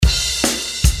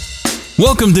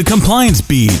Welcome to Compliance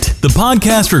Beat, the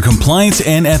podcast for compliance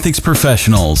and ethics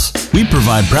professionals. We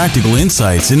provide practical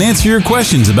insights and answer your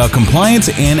questions about compliance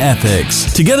and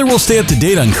ethics. Together we'll stay up to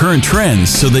date on current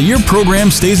trends so that your program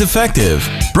stays effective.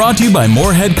 Brought to you by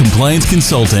Moorhead Compliance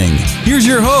Consulting. Here's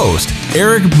your host,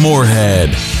 Eric Moorhead.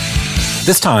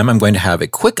 This time I'm going to have a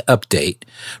quick update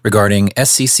regarding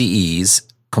SCCE's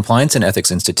Compliance and Ethics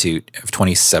Institute of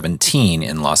 2017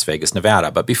 in Las Vegas,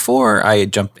 Nevada. But before I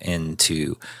jump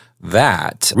into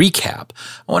that recap,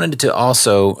 I wanted to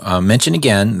also mention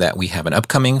again that we have an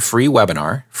upcoming free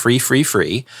webinar,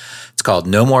 free. It's called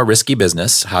No More Risky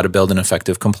Business, How to Build an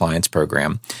Effective Compliance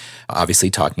Program,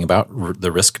 obviously talking about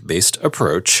the risk-based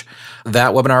approach.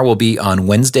 That webinar will be on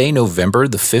Wednesday, November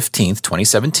the 15th,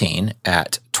 2017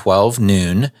 at 12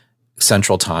 noon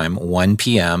Central Time, 1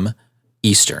 p.m.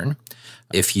 Eastern.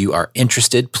 If you are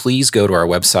interested, please go to our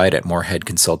website at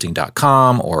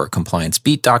moorheadconsulting.com or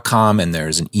compliancebeat.com, and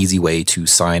there's an easy way to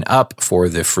sign up for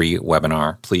the free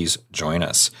webinar. Please join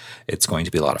us. It's going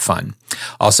to be a lot of fun.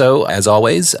 Also, as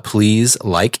always, please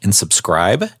like and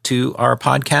subscribe to our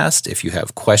podcast. If you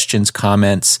have questions,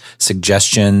 comments,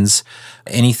 suggestions,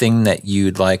 anything that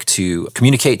you'd like to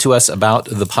communicate to us about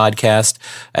the podcast,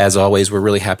 as always, we're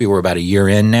really happy. We're about a year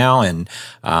in now, and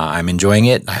I'm enjoying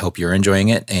it. I hope you're enjoying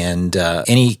it. And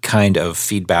any kind of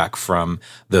feedback from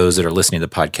those that are listening to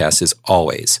the podcast is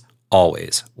always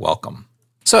welcome.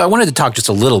 So I wanted to talk just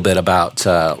a little bit about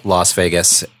Las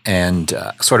Vegas and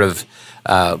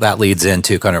that leads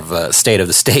into kind of a state of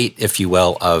the state, if you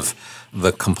will, of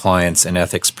the compliance and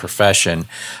ethics profession.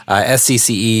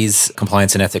 SCCE's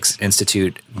Compliance and Ethics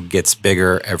Institute gets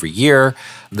bigger every year.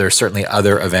 There are certainly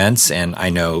other events, and I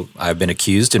know I've been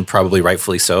accused, and probably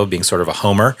rightfully so, of being sort of a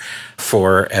homer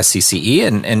for SCCE,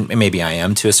 and maybe I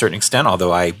am to a certain extent,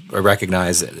 although I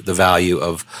recognize the value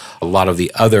of a lot of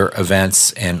the other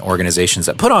events and organizations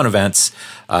that put on events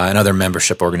and other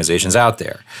membership organizations out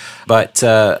there. But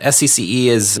SCCE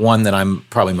is one that I'm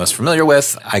probably most familiar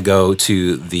with. I go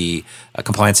to the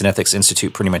Compliance and Ethics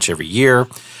Institute pretty much every year,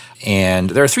 and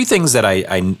there are three things that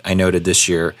I noted this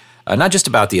year. Not just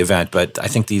about the event, but I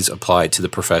think these apply to the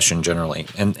profession generally.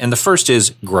 And the first is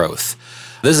growth.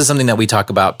 This is something that we talk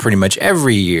about pretty much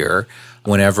every year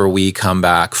whenever we come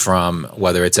back from,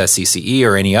 whether it's SCCE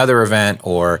or any other event,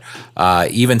 or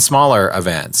even smaller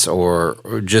events, or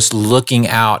just looking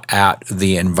out at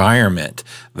the environment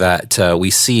that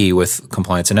we see with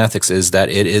compliance and ethics, is that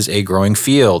it is a growing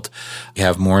field. We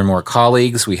have more and more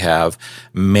colleagues. We have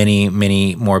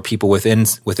many more people within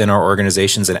our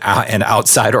organizations and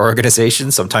outside our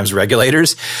organizations, sometimes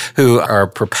regulators, who are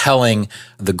propelling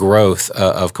the growth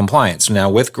of compliance.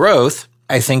 Now, with growth,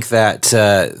 I think that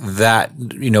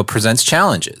presents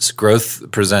challenges.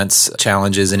 Growth presents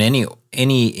challenges in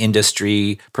any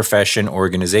industry, profession,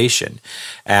 organization.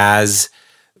 As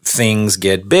things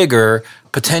get bigger,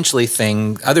 potentially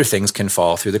other things can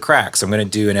fall through the cracks. I'm going to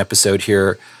do an episode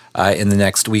here in the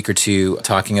next week or two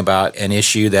talking about an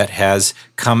issue that has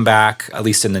come back, at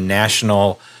least in the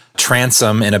national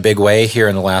transom, in a big way here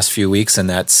in the last few weeks, and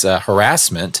that's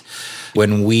harassment.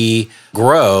 When we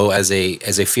grow as a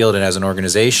field and as an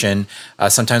organization,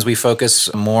 sometimes we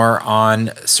focus more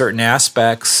on certain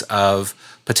aspects of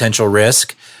potential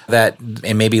risk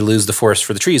and maybe lose the forest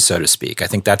for the trees, so to speak. I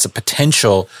think that's a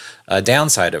potential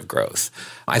downside of growth.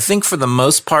 I think for the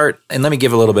most part, and let me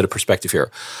give a little bit of perspective here,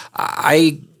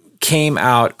 I came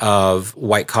out of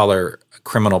white-collar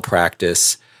criminal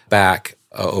practice back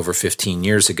over 15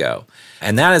 years ago.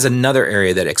 And that is another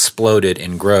area that exploded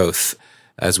in growth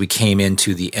as we came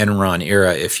into the Enron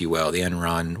era, if you will, the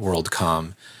Enron,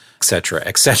 WorldCom, et cetera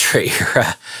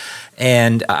era.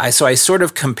 And I sort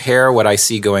of compare what I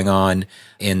see going on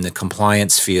in the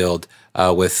compliance field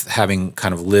with having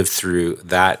kind of lived through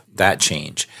that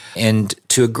change. And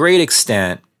to a great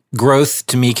extent, growth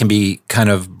to me can be kind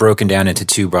of broken down into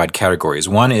two broad categories.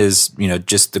 One is,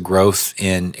 just the growth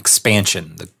in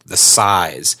expansion, the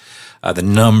size, the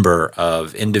number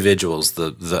of individuals,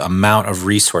 the amount of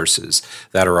resources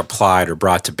that are applied or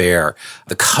brought to bear,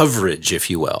 the coverage, if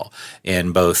you will,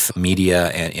 in both media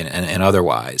and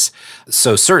otherwise.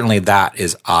 So certainly that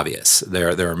is obvious.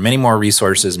 There are many more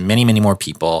resources, many more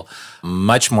people,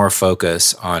 much more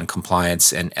focus on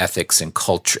compliance and ethics and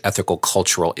ethical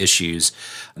cultural issues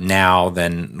now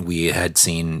than we had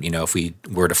seen, if we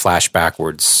were to flash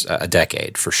backwards a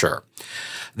decade, for sure.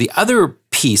 The other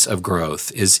piece of growth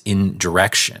is in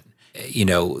direction.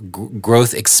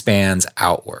 Growth expands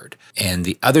outward. And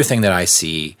the other thing that I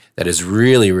see that is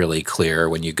really clear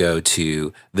when you go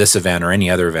to this event or any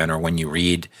other event, or when you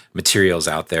read materials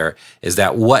out there, is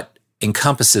that what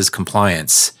encompasses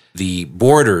compliance the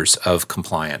borders of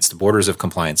compliance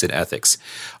and ethics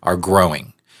are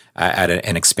growing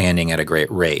and expanding at a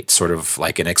great rate, sort of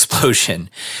like an explosion.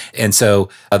 And so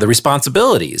the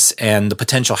responsibilities and the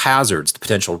potential hazards, the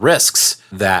potential risks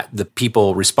that the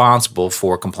people responsible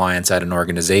for compliance at an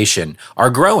organization are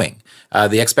growing.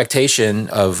 The expectation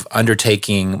of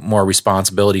undertaking more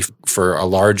responsibility for a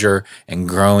larger and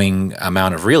growing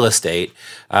amount of real estate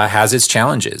has its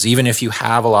challenges. Even if you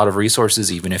have a lot of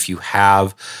resources, even if you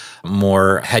have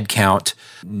more headcount,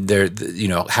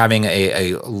 having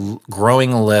a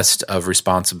growing list of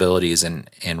responsibilities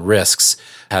and risks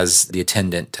has the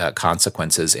attendant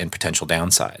consequences and potential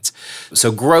downsides.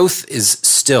 So growth is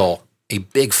still a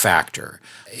big factor.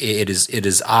 It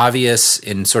is obvious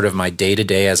in sort of my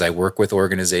day-to-day as I work with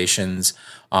organizations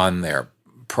on their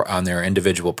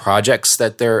individual projects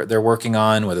that they're working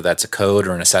on, whether that's a code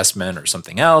or an assessment or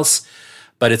something else.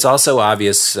 But it's also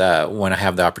obvious when I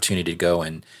have the opportunity to go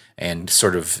and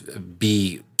sort of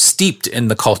be steeped in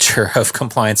the culture of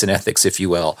compliance and ethics, if you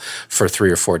will, for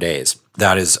 3 or 4 days.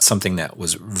 That is something that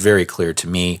was very clear to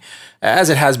me, as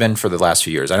it has been for the last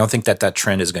few years. I don't think that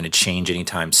trend is going to change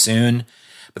anytime soon.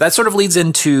 But that sort of leads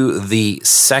into the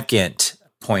second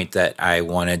point that I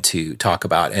wanted to talk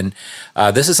about. And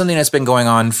this is something that's been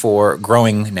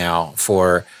growing now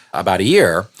for about a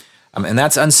year, and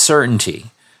that's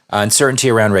uncertainty. Uncertainty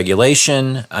around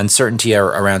regulation, uncertainty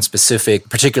around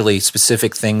particularly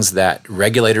specific things that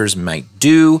regulators might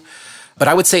do, but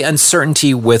I would say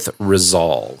uncertainty with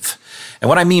resolve. And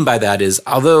what I mean by that is,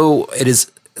 although it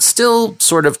is still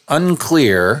sort of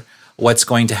unclear what's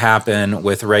going to happen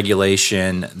with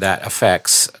regulation that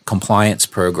affects compliance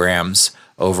programs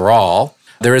overall,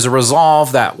 there is a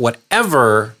resolve that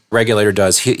whatever regulator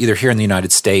does, either here in the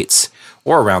United States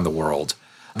or around the world,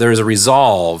 there is a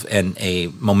resolve and a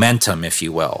momentum, if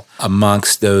you will,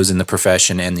 amongst those in the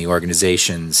profession and the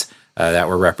organizations that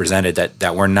were represented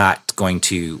that we're not going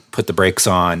to put the brakes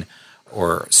on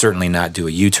or certainly not do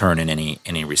a U-turn in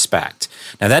any respect.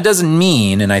 Now, that doesn't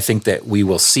mean, and I think that we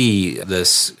will see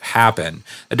this happen,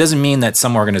 it doesn't mean that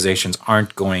some organizations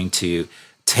aren't going to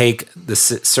take the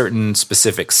certain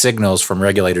specific signals from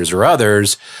regulators or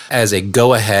others as a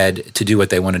go-ahead to do what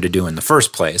they wanted to do in the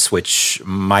first place, which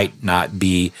might not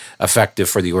be effective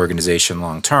for the organization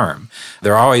long-term.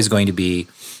 There are always going to be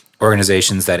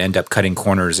organizations that end up cutting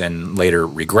corners and later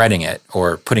regretting it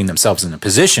or putting themselves in a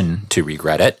position to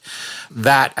regret it.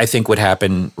 That, I think, would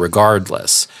happen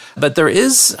regardless. But there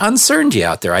is uncertainty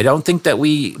out there. I don't think that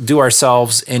we do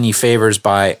ourselves any favors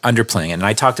by underplaying it. And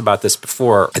I talked about this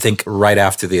before, I think right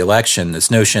after the election,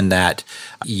 this notion that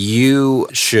you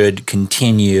should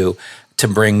continue to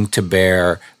bring to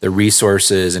bear the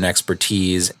resources and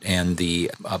expertise and the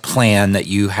plan that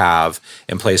you have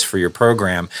in place for your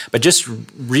program, but just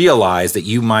realize that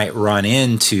you might run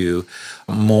into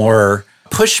more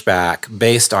pushback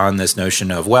based on this notion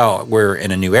of, well, we're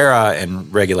in a new era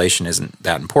and regulation isn't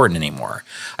that important anymore.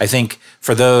 I think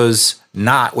for those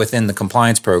not within the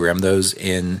compliance program, those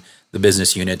in the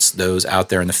business units, those out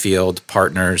there in the field,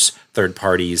 partners, third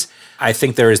parties, I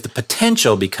think there is the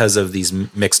potential, because of these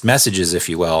mixed messages, if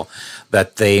you will,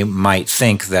 that they might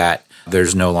think that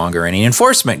there's no longer any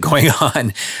enforcement going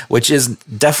on, which is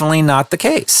definitely not the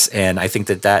case. And I think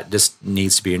that just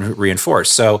needs to be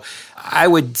reinforced. So I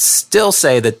would still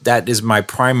say that is my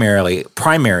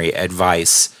primary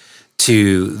advice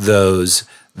to those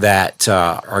that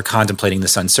are contemplating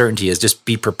this uncertainty, is just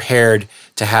be prepared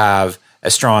to have a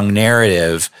strong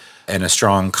narrative and a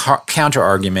strong counter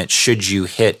argument should you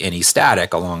hit any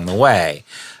static along the way.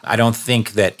 I don't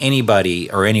think that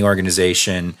anybody or any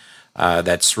organization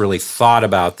that's really thought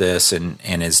about this and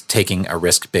is taking a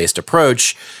risk-based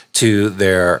approach to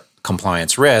their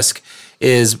compliance risk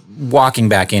is walking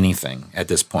back anything at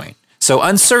this point. So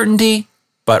uncertainty,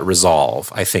 but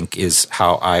resolve, I think, is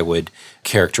how I would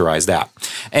characterize that.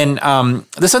 And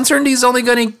this uncertainty is only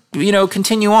going to,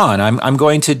 continue on. I'm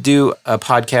going to do a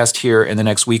podcast here in the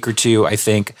next week or two, I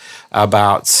think,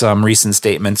 about some recent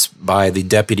statements by the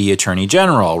Deputy Attorney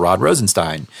General, Rod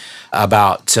Rosenstein,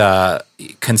 about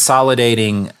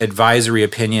consolidating advisory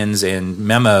opinions and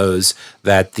memos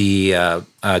that the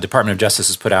Department of Justice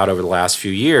has put out over the last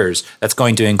few years. That's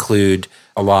going to include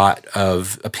a lot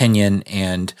of opinion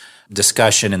and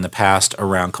discussion in the past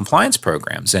around compliance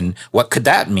programs and what could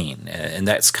that mean. And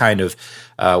that's kind of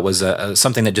was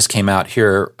something that just came out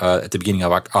here at the beginning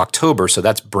of October, so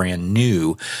that's brand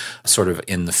new sort of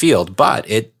in the field, but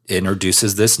it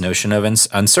introduces this notion of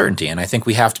uncertainty. And I think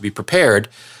we have to be prepared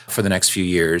for the next few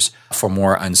years for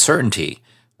more uncertainty,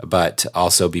 but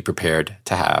also be prepared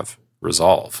to have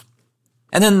resolve.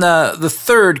 And then the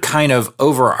third kind of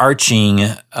overarching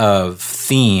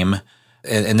theme,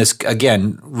 and this,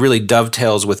 again, really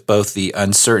dovetails with both the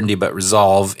uncertainty but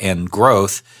resolve and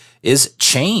growth, is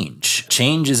change.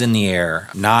 Change is in the air,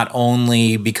 not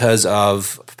only because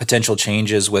of potential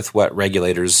changes with what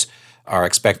regulators are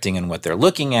expecting and what they're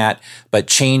looking at, but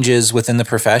changes within the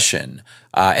profession.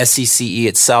 SCCE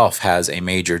itself has a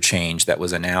major change that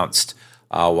was announced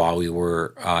while we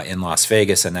were in Las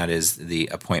Vegas, and that is the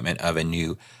appointment of a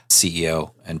new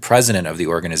CEO and president of the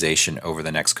organization over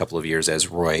the next couple of years as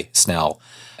Roy Snell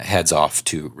heads off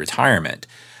to retirement.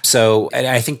 So and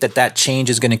I think that change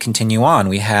is going to continue on.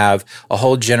 We have a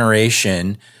whole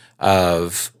generation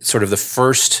of sort of the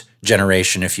first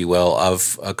generation, if you will,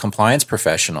 of compliance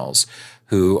professionals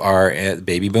who are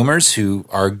baby boomers who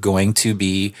are going to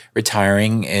be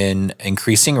retiring in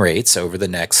increasing rates over the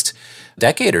next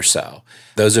decade or so.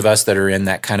 Those of us that are in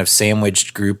that kind of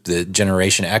sandwiched group, the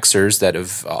Generation Xers that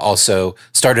have also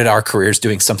started our careers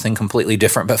doing something completely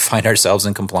different but find ourselves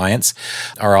in compliance,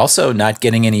 are also not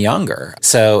getting any younger.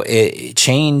 So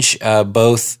change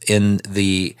both in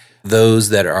those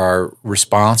that are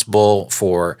responsible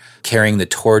for carrying the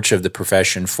torch of the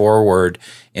profession forward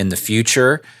in the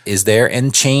future is there,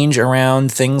 and change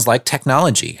around things like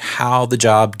technology, how the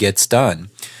job gets done.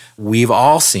 We've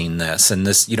all seen this, and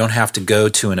this you don't have to go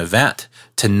to an event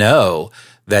to know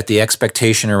that the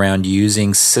expectation around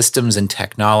using systems and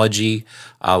technology,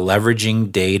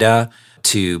 leveraging data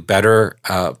to better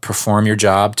perform your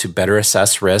job, to better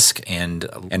assess risk and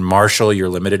marshal your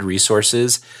limited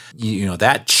resources,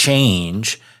 that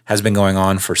change has been going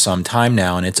on for some time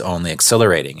now, and it's only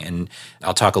accelerating. And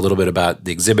I'll talk a little bit about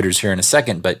the exhibitors here in a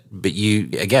second, but you,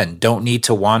 again, don't need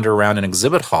to wander around an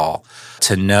exhibit hall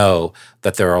to know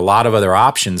that there are a lot of other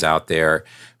options out there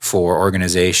for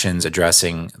organizations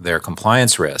addressing their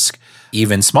compliance risk,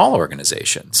 even small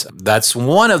organizations. That's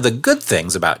one of the good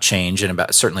things about change and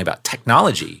certainly about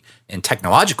technology and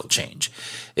technological change,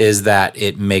 is that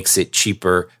it makes it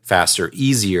cheaper, faster,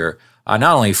 easier, not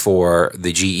only for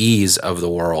the GEs of the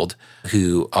world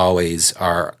who always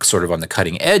are sort of on the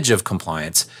cutting edge of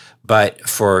compliance, but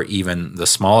for even the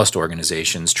smallest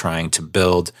organizations trying to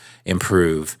build,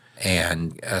 improve,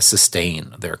 and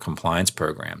sustain their compliance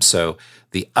program. So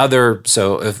the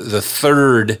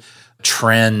third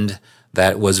trend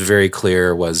that was very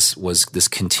clear was this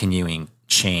continuing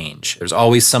change. There's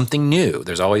always something new.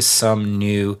 There's always some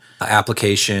new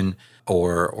application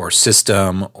or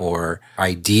system or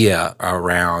idea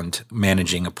around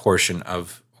managing a portion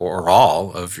of or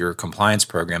all of your compliance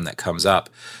program that comes up,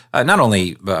 not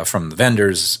only from the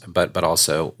vendors, but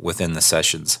also within the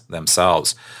sessions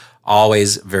themselves.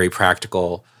 Always very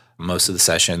practical. Most of the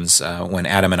sessions, when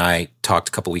Adam and I talked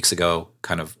a couple weeks ago,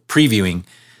 kind of previewing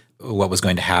what was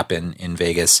going to happen in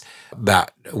Vegas,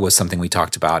 that was something we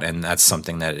talked about, and that's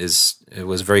something that it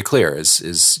was very clear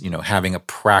is having a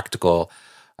practical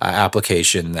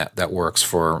application that works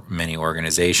for many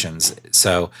organizations.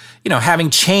 So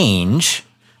having change,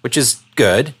 which is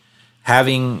good,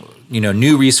 having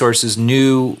new resources,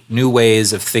 new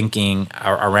ways of thinking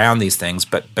around these things,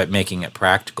 but making it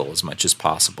practical as much as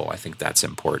possible. I think that's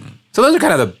important. So those are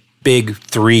kind of the big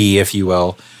three, if you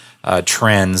will,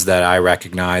 trends that I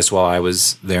recognized while I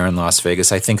was there in Las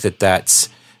Vegas. I think that's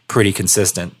pretty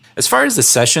consistent. As far as the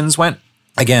sessions went,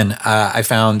 again, I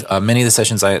found many of the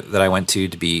sessions that I went to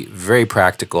be very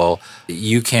practical.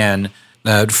 You can,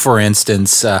 for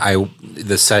instance,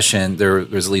 the session there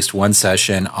was at least one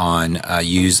session on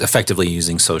effectively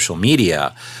using social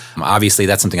media. Obviously,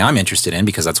 that's something I'm interested in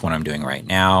because that's what I'm doing right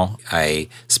now. I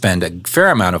spend a fair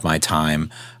amount of my time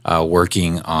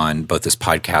working on both this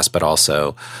podcast, but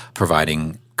also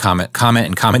providing comment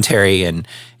and commentary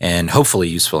and hopefully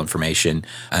useful information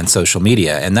on social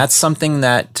media. And that's something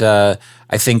that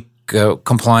I think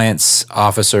compliance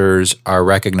officers are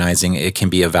recognizing it can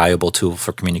be a valuable tool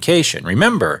for communication.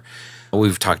 Remember,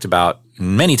 we've talked about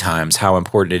many times how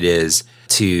important it is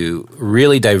to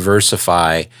really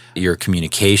diversify your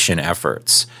communication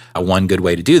efforts. One good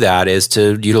way to do that is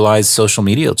to utilize social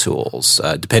media tools.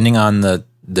 Depending on the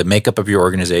makeup of your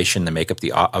organization, the makeup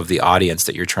of the audience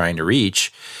that you're trying to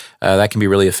reach, that can be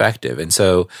really effective. And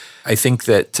so I think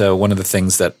that one of the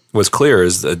things that was clear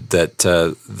is that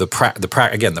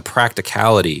the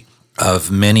practicality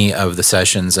of many of the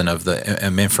sessions and of the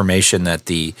information that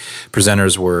the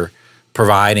presenters were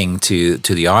providing to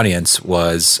the audience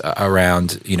was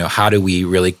around, how do we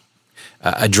really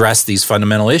address these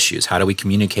fundamental issues? How do we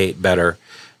communicate better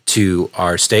to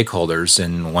our stakeholders?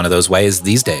 And one of those ways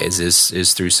these days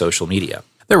is through social media.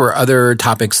 There were other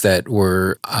topics that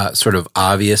were sort of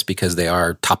obvious because they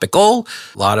are topical.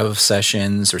 A lot of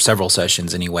sessions, or several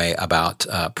sessions anyway, about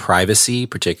privacy,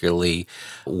 particularly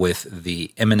with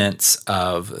the imminence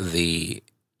of the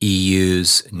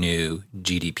EU's new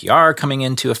GDPR coming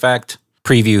into effect.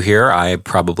 Preview here, I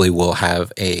probably will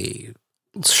have a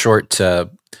short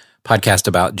podcast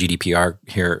about GDPR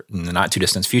here in the not too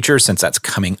distant future, since that's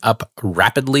coming up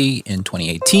rapidly in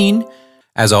 2018.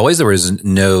 As always, there was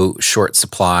no short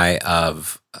supply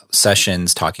of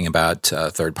sessions talking about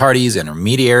third parties,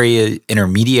 intermediaries,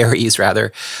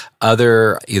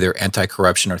 other either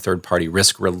anti-corruption or third-party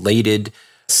risk-related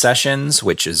sessions,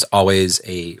 which is always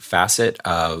a facet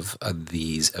of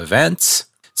these events.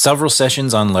 Several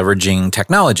sessions on leveraging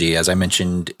technology. As I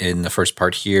mentioned in the first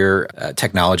part here,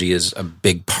 technology is a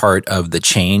big part of the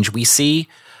change we see.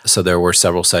 So there were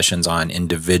several sessions on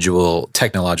individual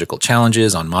technological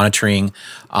challenges, on monitoring,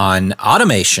 on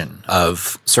automation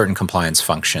of certain compliance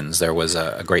functions. There was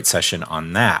a great session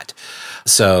on that.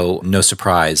 So no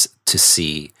surprise to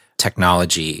see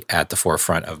technology at the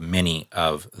forefront of many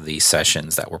of the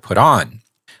sessions that were put on.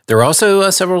 There were also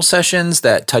several sessions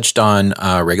that touched on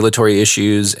regulatory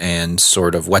issues and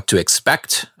sort of what to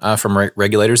expect from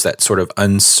regulators, that sort of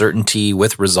uncertainty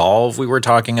with resolve we were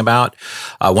talking about.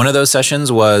 One of those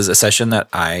sessions was a session that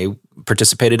I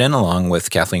participated in along with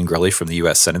Kathleen Gurley from the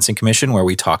U.S. Sentencing Commission, where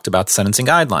we talked about the sentencing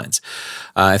guidelines.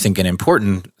 I think an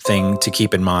important thing to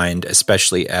keep in mind,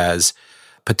 especially as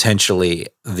potentially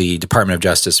the Department of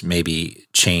Justice may be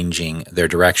changing their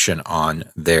direction on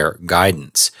their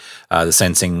guidance. The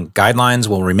sentencing guidelines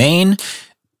will remain,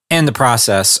 and the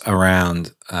process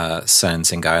around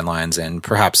sentencing guidelines and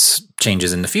perhaps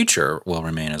changes in the future will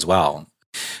remain as well.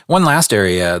 One last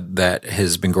area that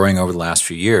has been growing over the last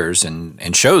few years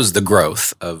and shows the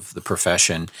growth of the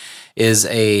profession is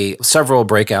several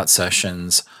breakout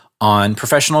sessions on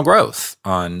professional growth,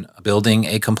 on building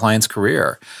a compliance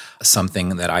career,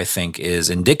 something that I think is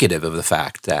indicative of the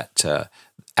fact that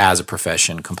as a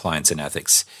profession, compliance and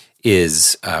ethics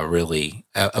is really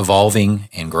evolving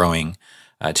and growing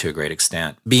to a great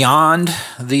extent. Beyond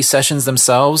the sessions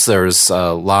themselves, there's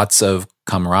lots of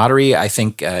camaraderie. I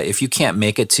think if you can't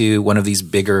make it to one of these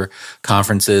bigger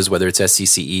conferences, whether it's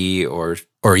SCCE or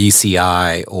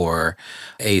ECI or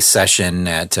a session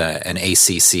at an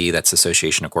ACC, that's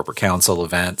Association of Corporate Counsel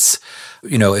events,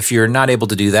 if you're not able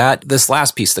to do that, this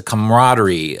last piece, the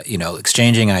camaraderie,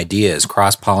 exchanging ideas,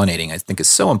 cross-pollinating, I think is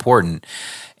so important.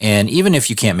 And even if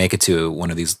you can't make it to one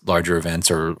of these larger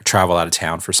events or travel out of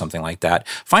town for something like that,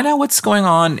 find out what's going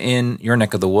on in your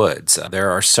neck of the woods. There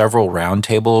are several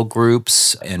roundtable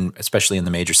groups, especially in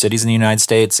the major cities in the United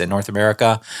States and North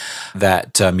America,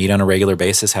 that meet on a regular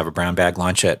basis, have a brown bag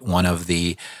lunch at one of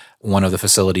the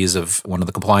facilities of one of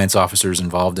the compliance officers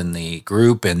involved in the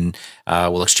group, and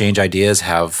we'll exchange ideas,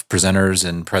 have presenters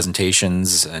and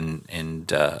presentations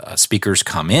and speakers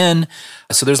come in.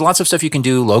 So there's lots of stuff you can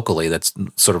do locally that's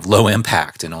sort of low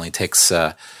impact and only takes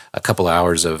a couple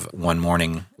hours of one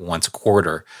morning once a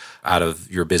quarter out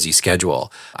of your busy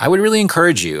schedule. I would really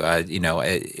encourage you,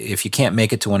 if you can't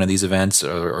make it to one of these events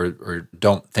or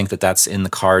don't think that that's in the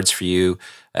cards for you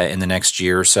in the next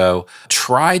year or so,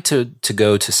 try to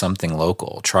go to something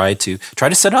local. Try to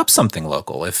set up something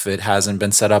local if it hasn't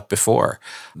been set up before.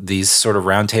 These sort of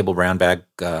roundtable, brown bag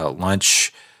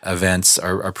lunch events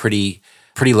are pretty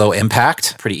low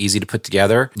impact, pretty easy to put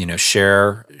together.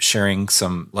 Sharing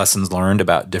some lessons learned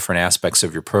about different aspects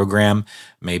of your program,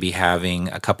 maybe having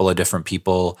a couple of different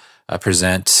people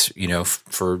present,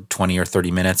 for 20 or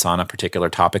 30 minutes on a particular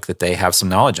topic that they have some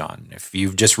knowledge on. If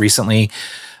you've just recently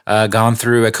gone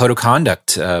through a code of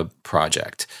conduct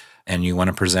project and you want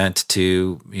to present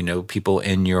to, people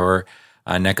in your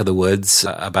neck of the woods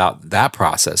about that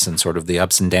process and sort of the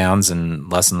ups and downs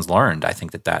and lessons learned, I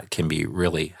think that can be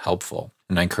really helpful.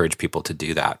 And I encourage people to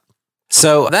do that.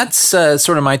 So that's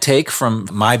sort of my take from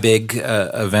my big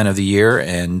event of the year.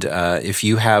 And if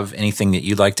you have anything that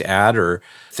you'd like to add or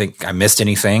think I missed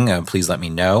anything, please let me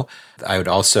know. I would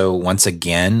also, once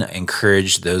again,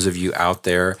 encourage those of you out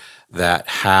there that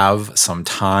have some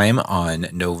time on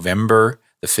November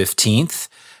the 15th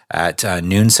at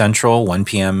noon Central, 1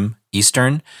 p.m.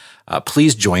 Eastern,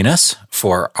 please join us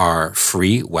for our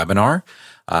free webinar.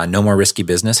 No More Risky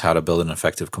Business, How to Build an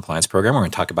Effective Compliance Program. We're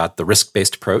going to talk about the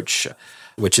risk-based approach,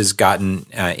 which has gotten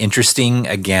interesting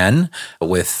again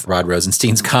with Rod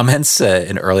Rosenstein's comments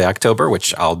in early October,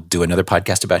 which I'll do another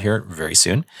podcast about here very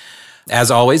soon. As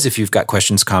always, if you've got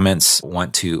questions, comments,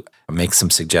 want to make some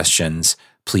suggestions,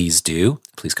 please do.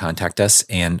 Please contact us.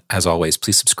 And as always,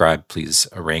 please subscribe. Please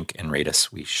rank and rate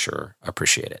us. We sure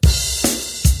appreciate it.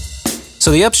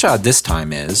 So the upshot this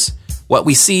time is, What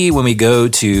we see when we go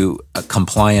to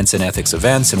compliance and ethics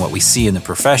events and what we see in the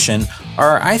profession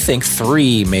are, I think,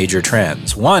 three major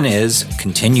trends. One is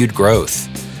continued growth,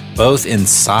 both in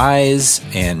size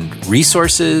and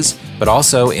resources, but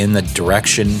also in the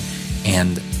direction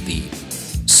and the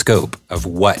scope of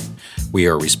what we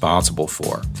are responsible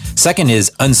for. Second is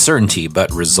uncertainty,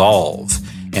 but resolve.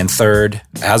 And third,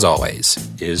 as always,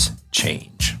 is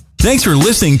change. Thanks for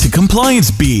listening to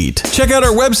Compliance Beat. Check out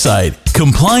our website,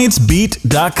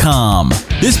 compliancebeat.com.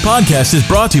 This podcast is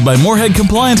brought to you by Morehead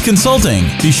Compliance Consulting.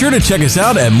 Be sure to check us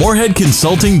out at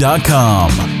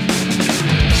moreheadconsulting.com.